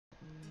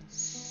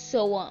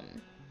So,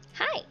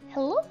 hi,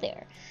 hello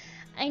there.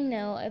 I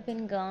know I've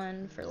been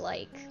gone for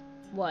like,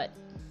 what,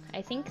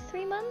 I think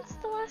 3 months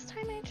the last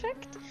time I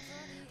checked,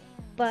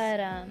 but,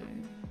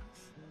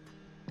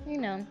 you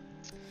know,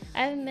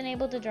 I haven't been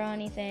able to draw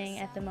anything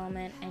at the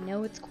moment. I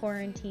know it's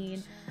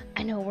quarantine,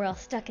 I know we're all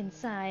stuck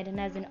inside, and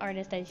as an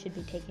artist I should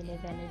be taking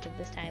advantage of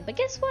this time, but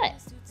guess what?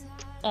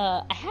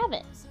 I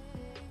haven't,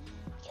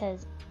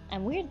 because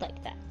I'm weird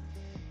like that.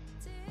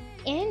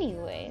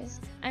 Anyways,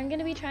 I'm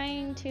gonna be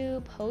trying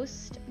to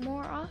post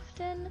more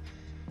often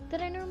than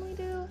I normally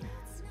do,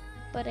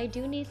 but I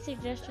do need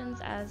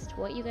suggestions as to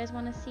what you guys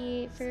want to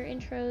see for your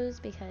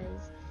intros,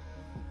 because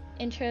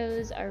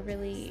intros are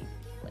really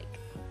like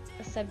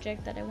a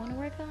subject that I want to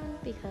work on,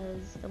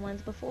 because the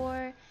ones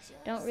before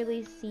don't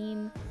really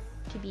seem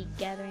to be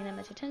gathering that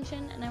much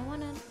attention, and I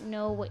want to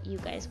know what you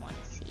guys want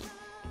to see.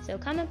 So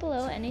comment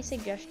below any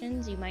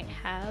suggestions you might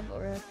have,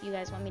 or if you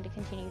guys want me to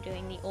continue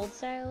doing the old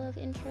style of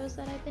intros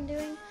that I've been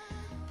doing.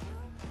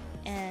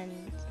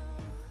 And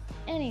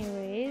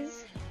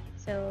anyways,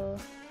 so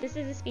this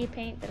is a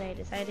SpeedPaint that I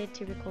decided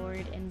to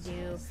record and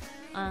do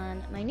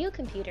on my new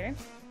computer,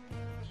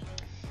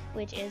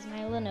 which is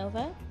my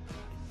Lenovo,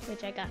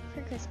 which I got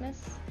for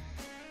Christmas.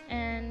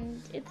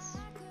 And it's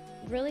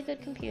a really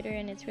good computer,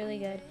 and it's really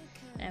good.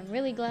 And I'm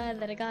really glad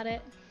that I got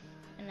it.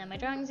 And then my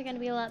drawings are going to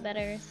be a lot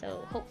better,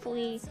 so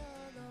hopefully,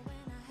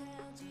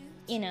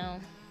 you know,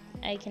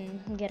 I can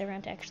get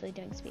around to actually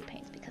doing speed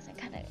paints, because I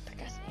kind of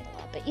procrastinate a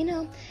lot, but you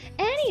know.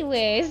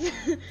 Anyways,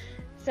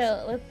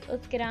 so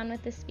let's get on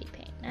with the speed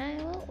paint. I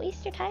won't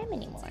waste your time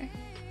anymore.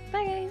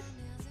 Bye guys!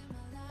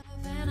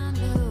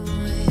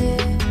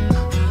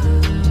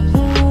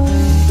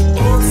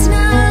 It's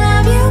not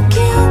love, you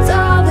killed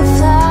all the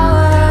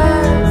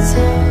flowers.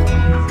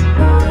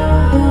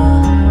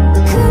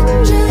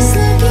 Couldn't just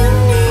look, you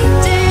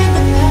needed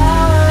the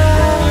power.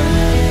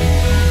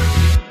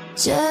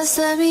 Just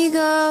let me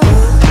go.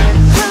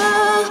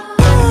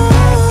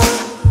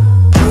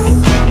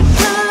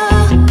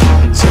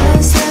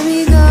 Just let me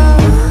go.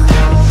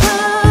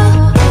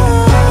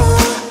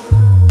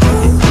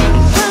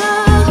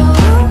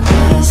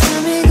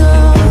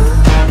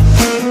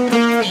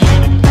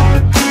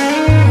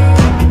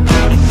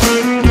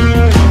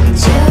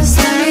 Just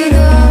let me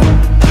go.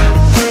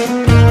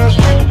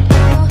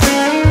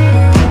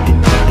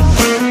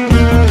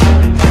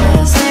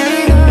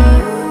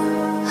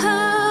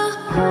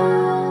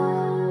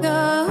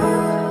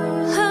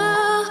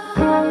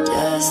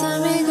 Just let me go. Just let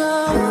me go.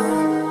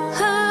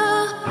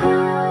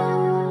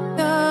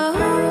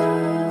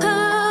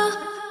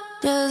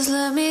 Just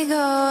let me go. Just let me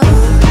go. Just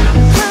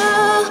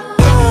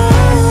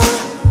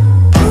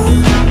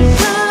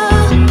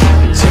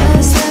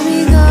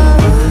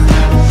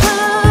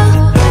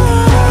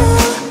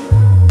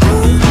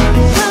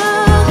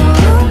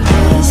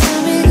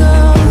let me go.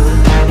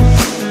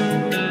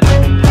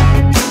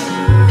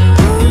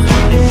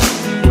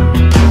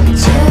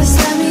 Just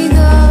let me go. Just let me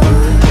go.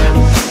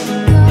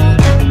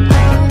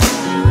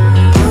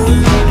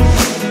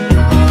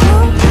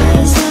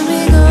 Just let me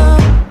go.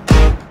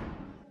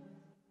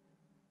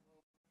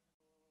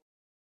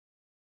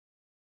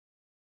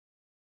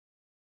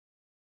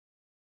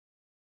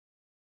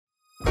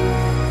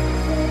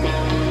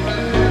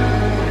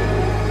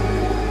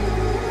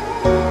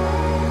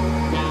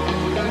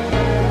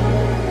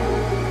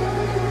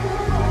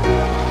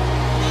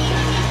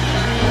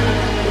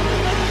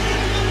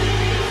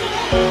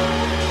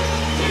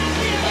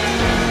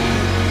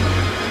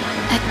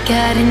 I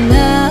got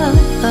enough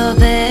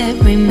of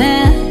every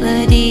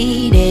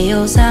melody, they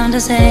all sound the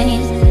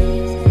same.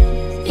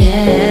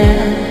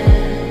 Yeah.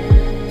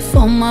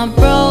 For my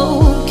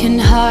broken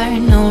heart,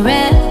 no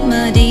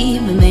remedy,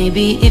 but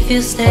maybe if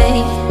you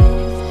stay,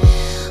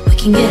 we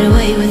can get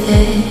away with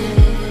it.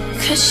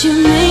 Cause you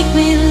make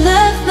me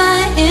love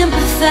my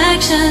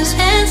imperfections,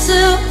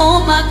 answer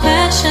all my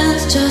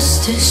questions,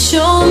 just to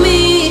show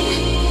me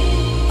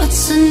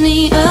what's on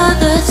the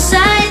other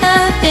side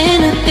of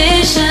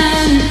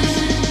inhibition.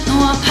 No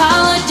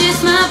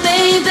apologies, my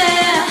baby.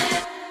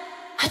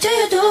 I do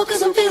you do,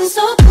 cause I'm feeling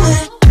so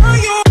good.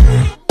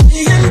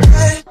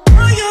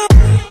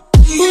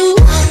 Ooh.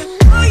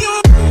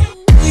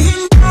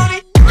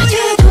 I do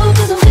you do,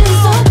 cause I'm feeling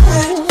so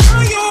good.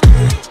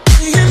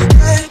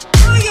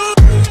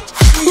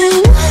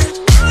 Ooh.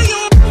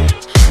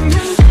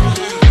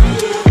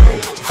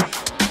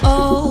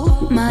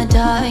 Oh, my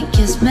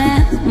darkest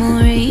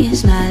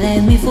memories now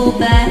let me fall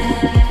back.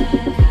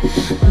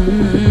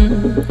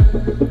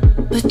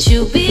 But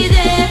you'll be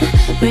there,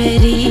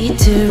 ready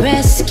to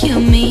rescue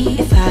me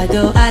if I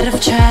go out of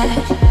track.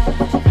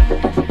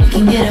 We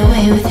can get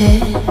away with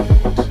it.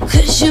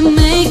 Cause you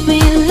make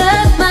me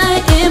love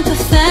my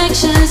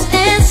imperfections,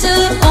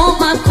 answer all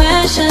my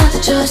questions,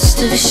 just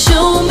to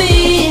show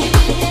me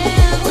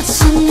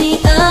what's on the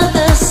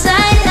other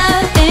side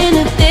of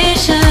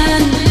inhibition.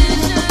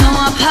 No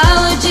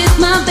apologies,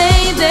 my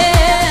baby.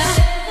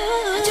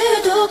 I do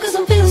you do, cause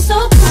I'm feeling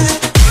so good.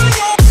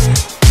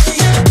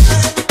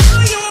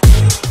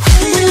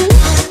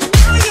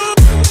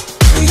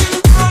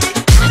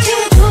 I do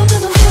you do,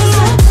 cause I'm feeling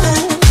so good.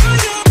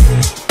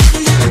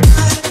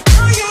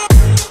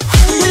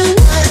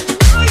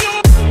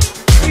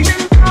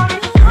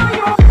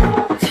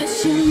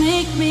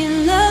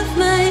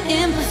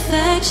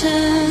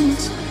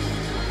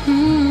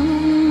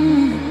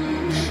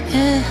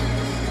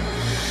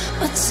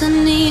 what's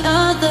on the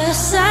other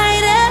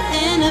side of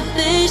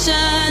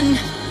inhibition.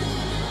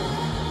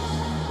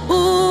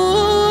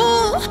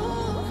 Ooh,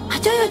 I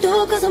do you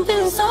do 'cause I'm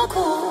feeling so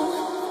cool.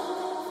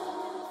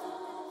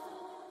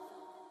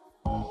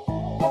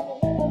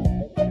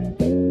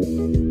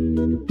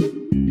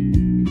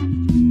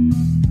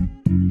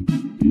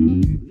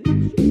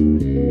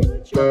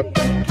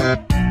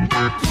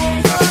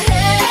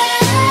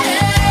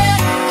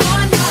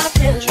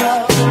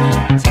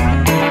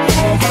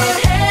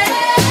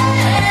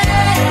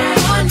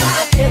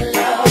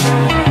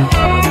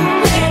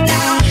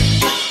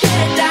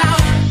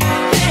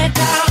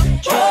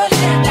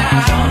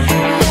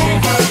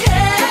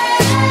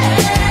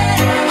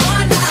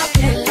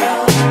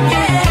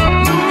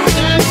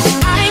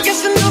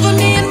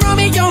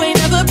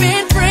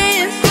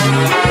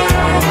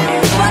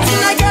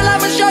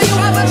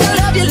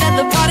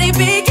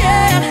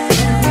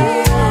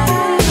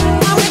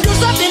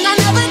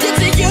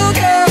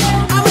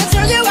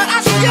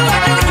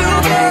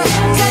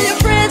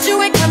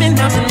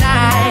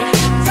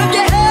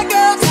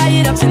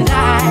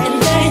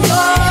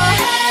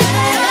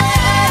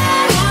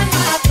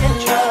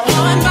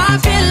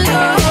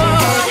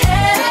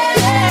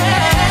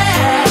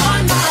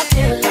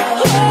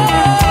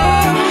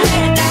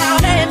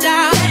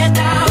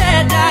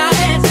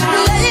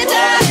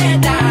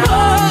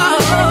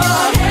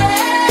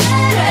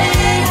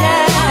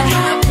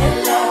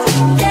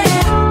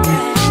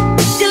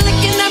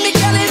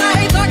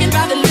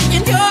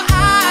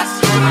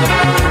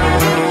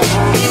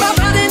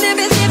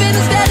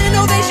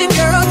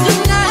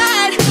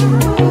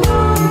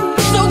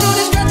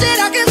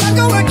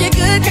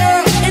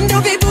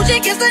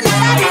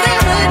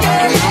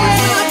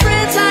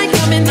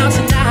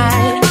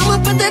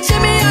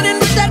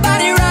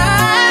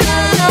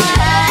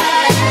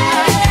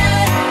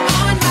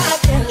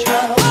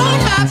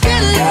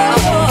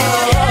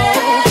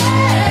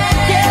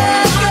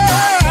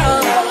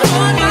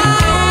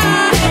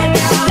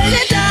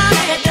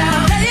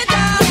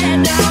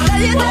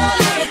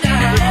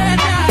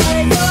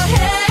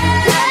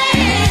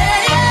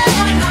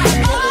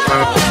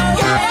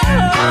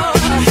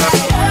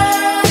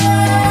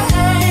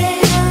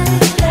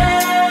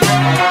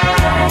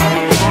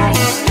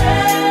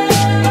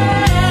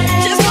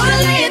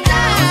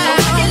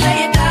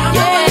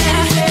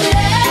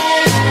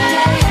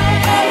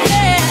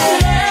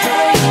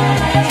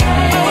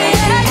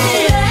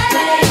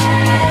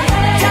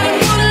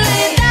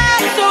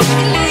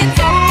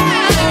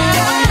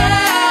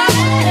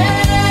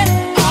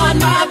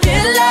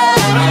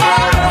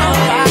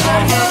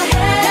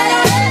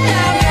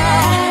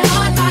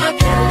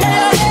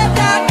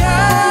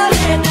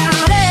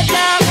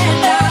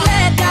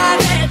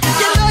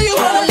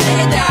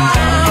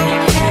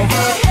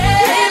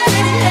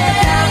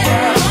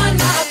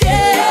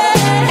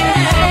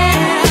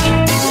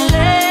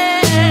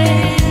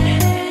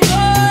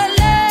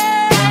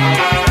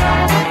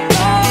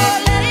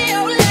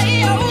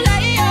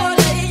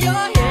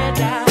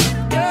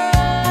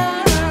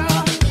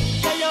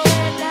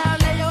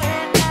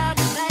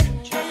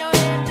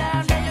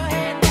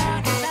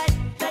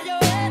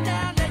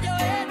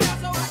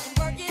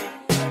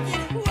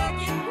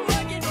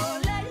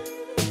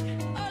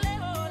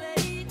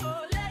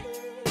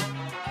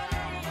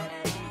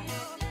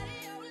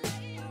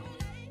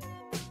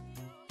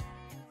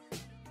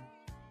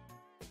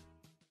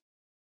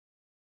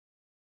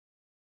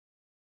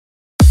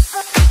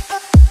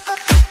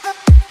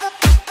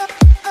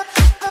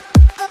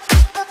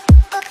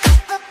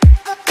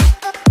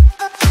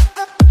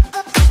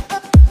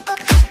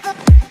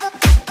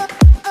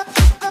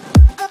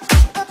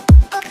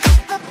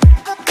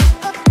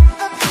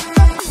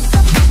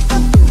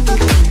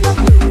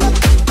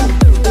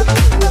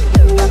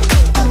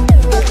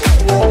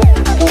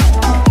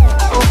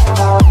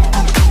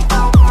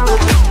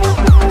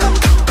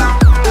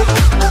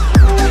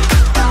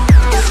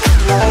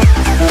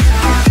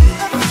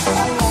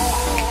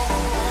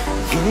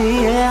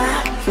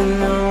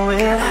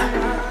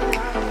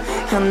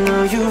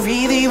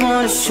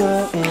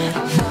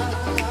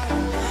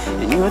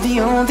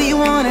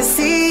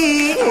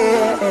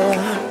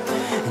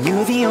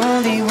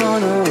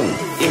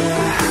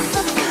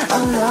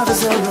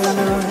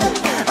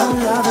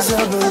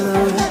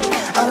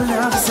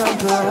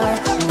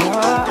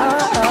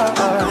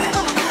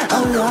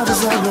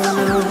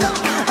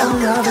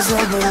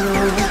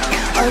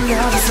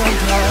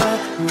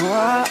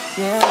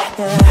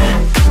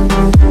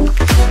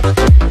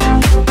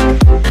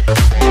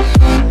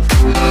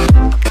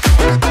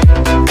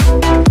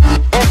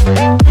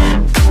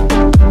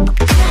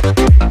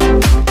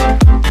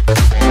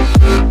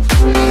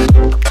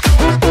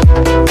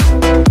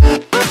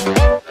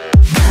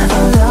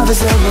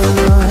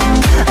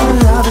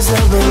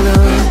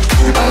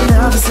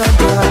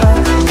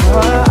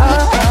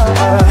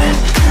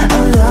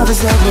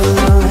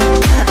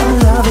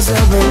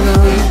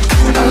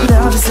 Our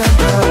love is a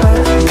balloon.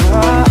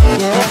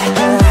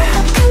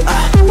 Yeah.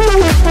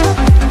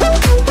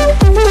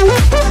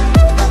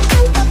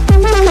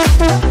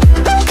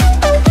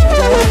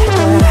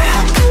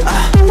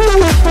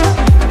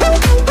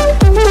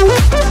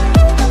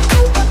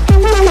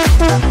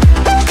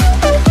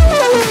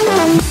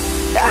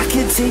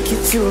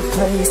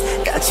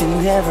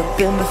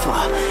 been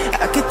before.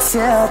 I could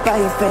tell by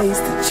your face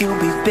that you'll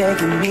be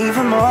begging me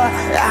for more.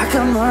 I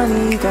got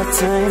money, you got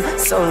time,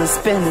 so let's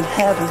spend it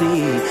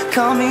heavily.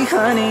 Call me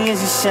honey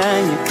as you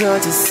shine your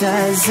gorgeous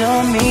eyes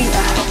on me.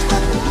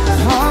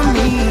 On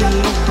me,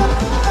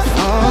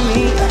 on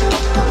me,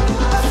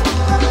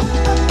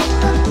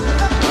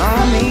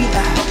 on me,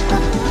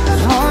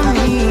 on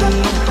me,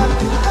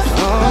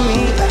 on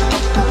me.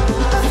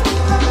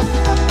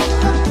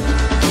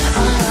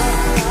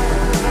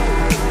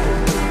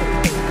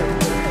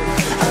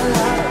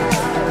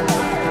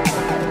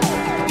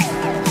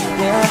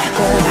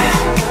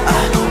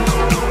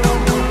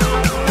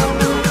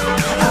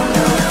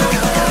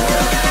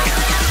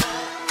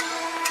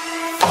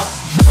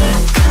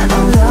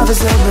 Love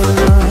is a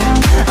balloon,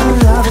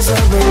 love is a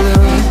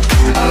balloon,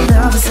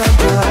 love is a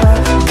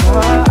balloon,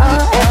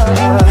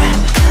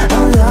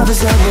 love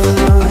is a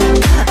balloon,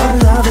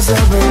 love is a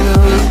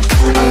balloon,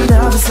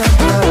 love is a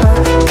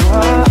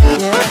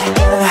balloon, yeah.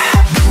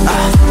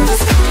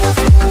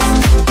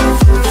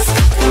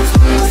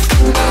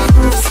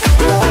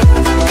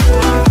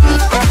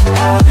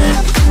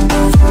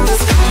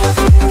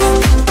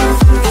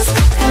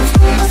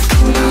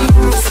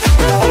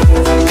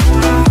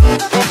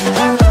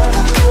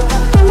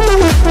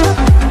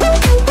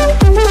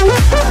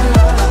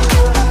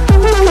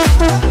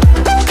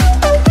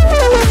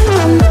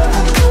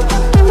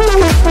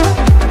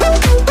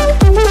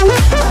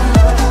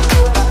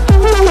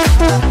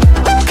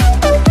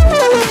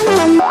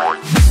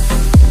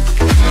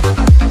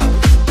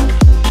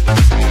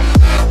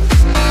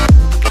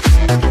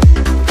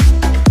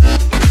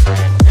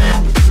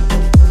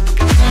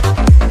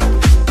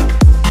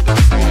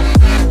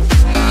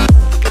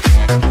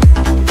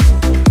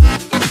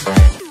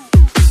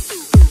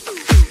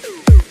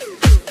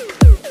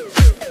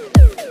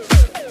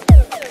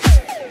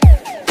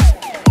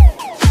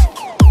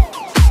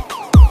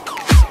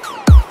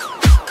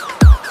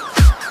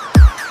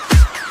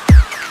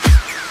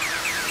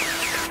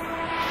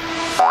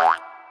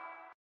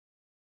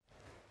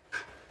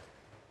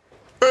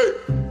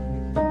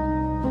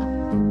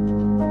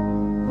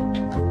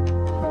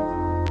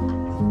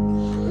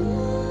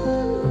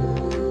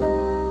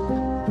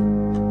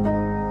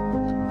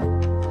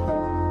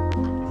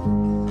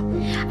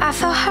 I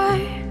felt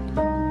hurt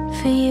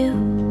for you.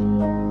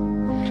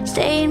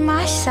 Stay in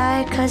my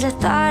side, cause I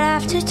thought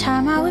after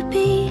time I would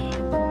be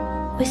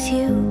with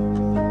you.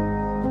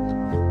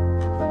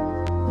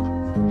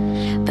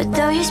 But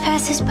though years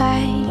passed us by,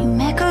 you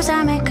met girls,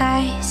 I met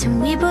guys,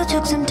 and we both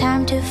took some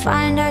time to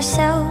find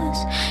ourselves.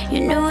 You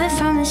knew it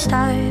from the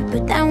start,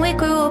 but then we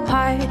grew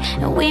apart,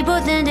 and we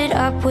both ended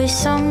up with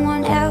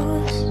someone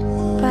else.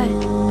 But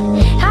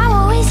I'm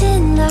always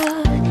in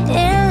love,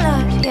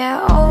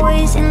 yeah,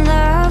 always in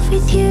love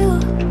with you.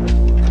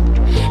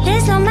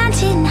 There's no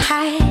mountain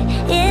high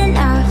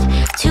enough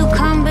to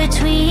come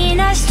between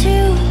us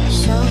two.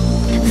 So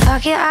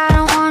fuck it, I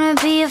don't wanna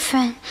be a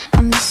friend.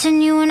 I'm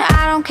missing you and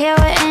I don't care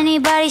what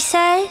anybody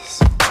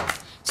says.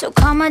 So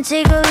come on,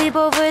 take a leap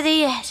over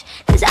the edge,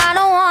 cause I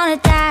don't wanna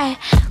die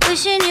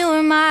wishing you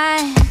were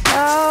mine.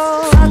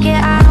 Oh, fuck it,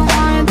 I don't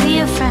wanna be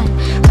a friend.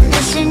 I'm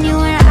missing you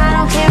and I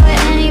don't care what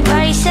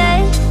anybody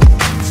says.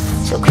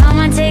 So come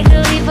on, take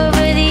a leap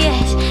over the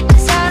edge,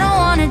 cause I don't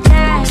wanna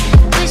die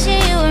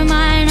wishing you were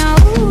mine. Oh,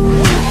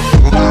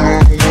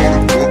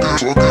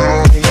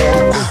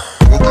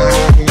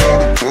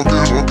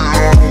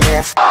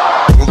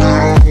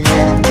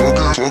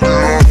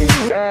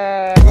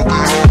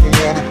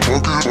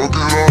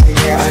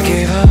 I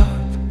gave up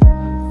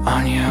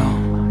on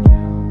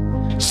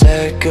you,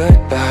 said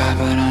goodbye,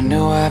 but I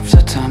knew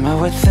after time I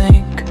would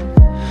think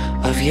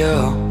of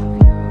you.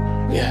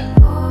 Yeah.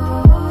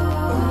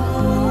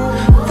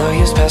 Though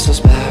years passed us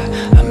by,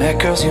 I met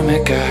girls, you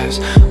met guys.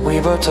 We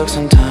both took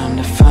some time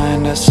to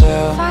find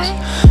ourselves.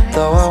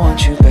 Though I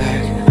want you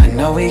back, I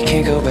know we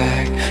can't go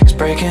back, cause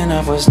breaking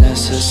up was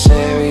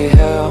necessary,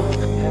 hell.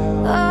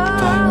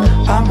 But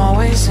I'm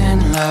always in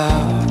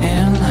love,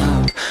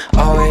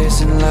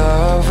 always in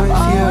love with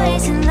you.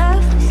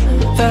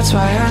 That's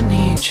why I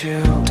need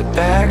you to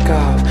back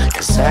off,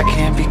 cause I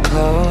can't be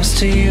close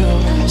to you.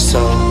 So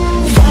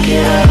fuck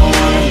it, I don't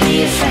wanna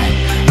be a friend.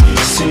 I'm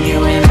missing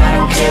you and I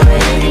don't care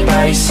what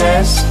anybody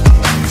says.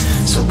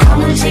 So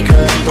come and take a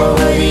leap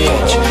over the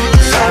edge,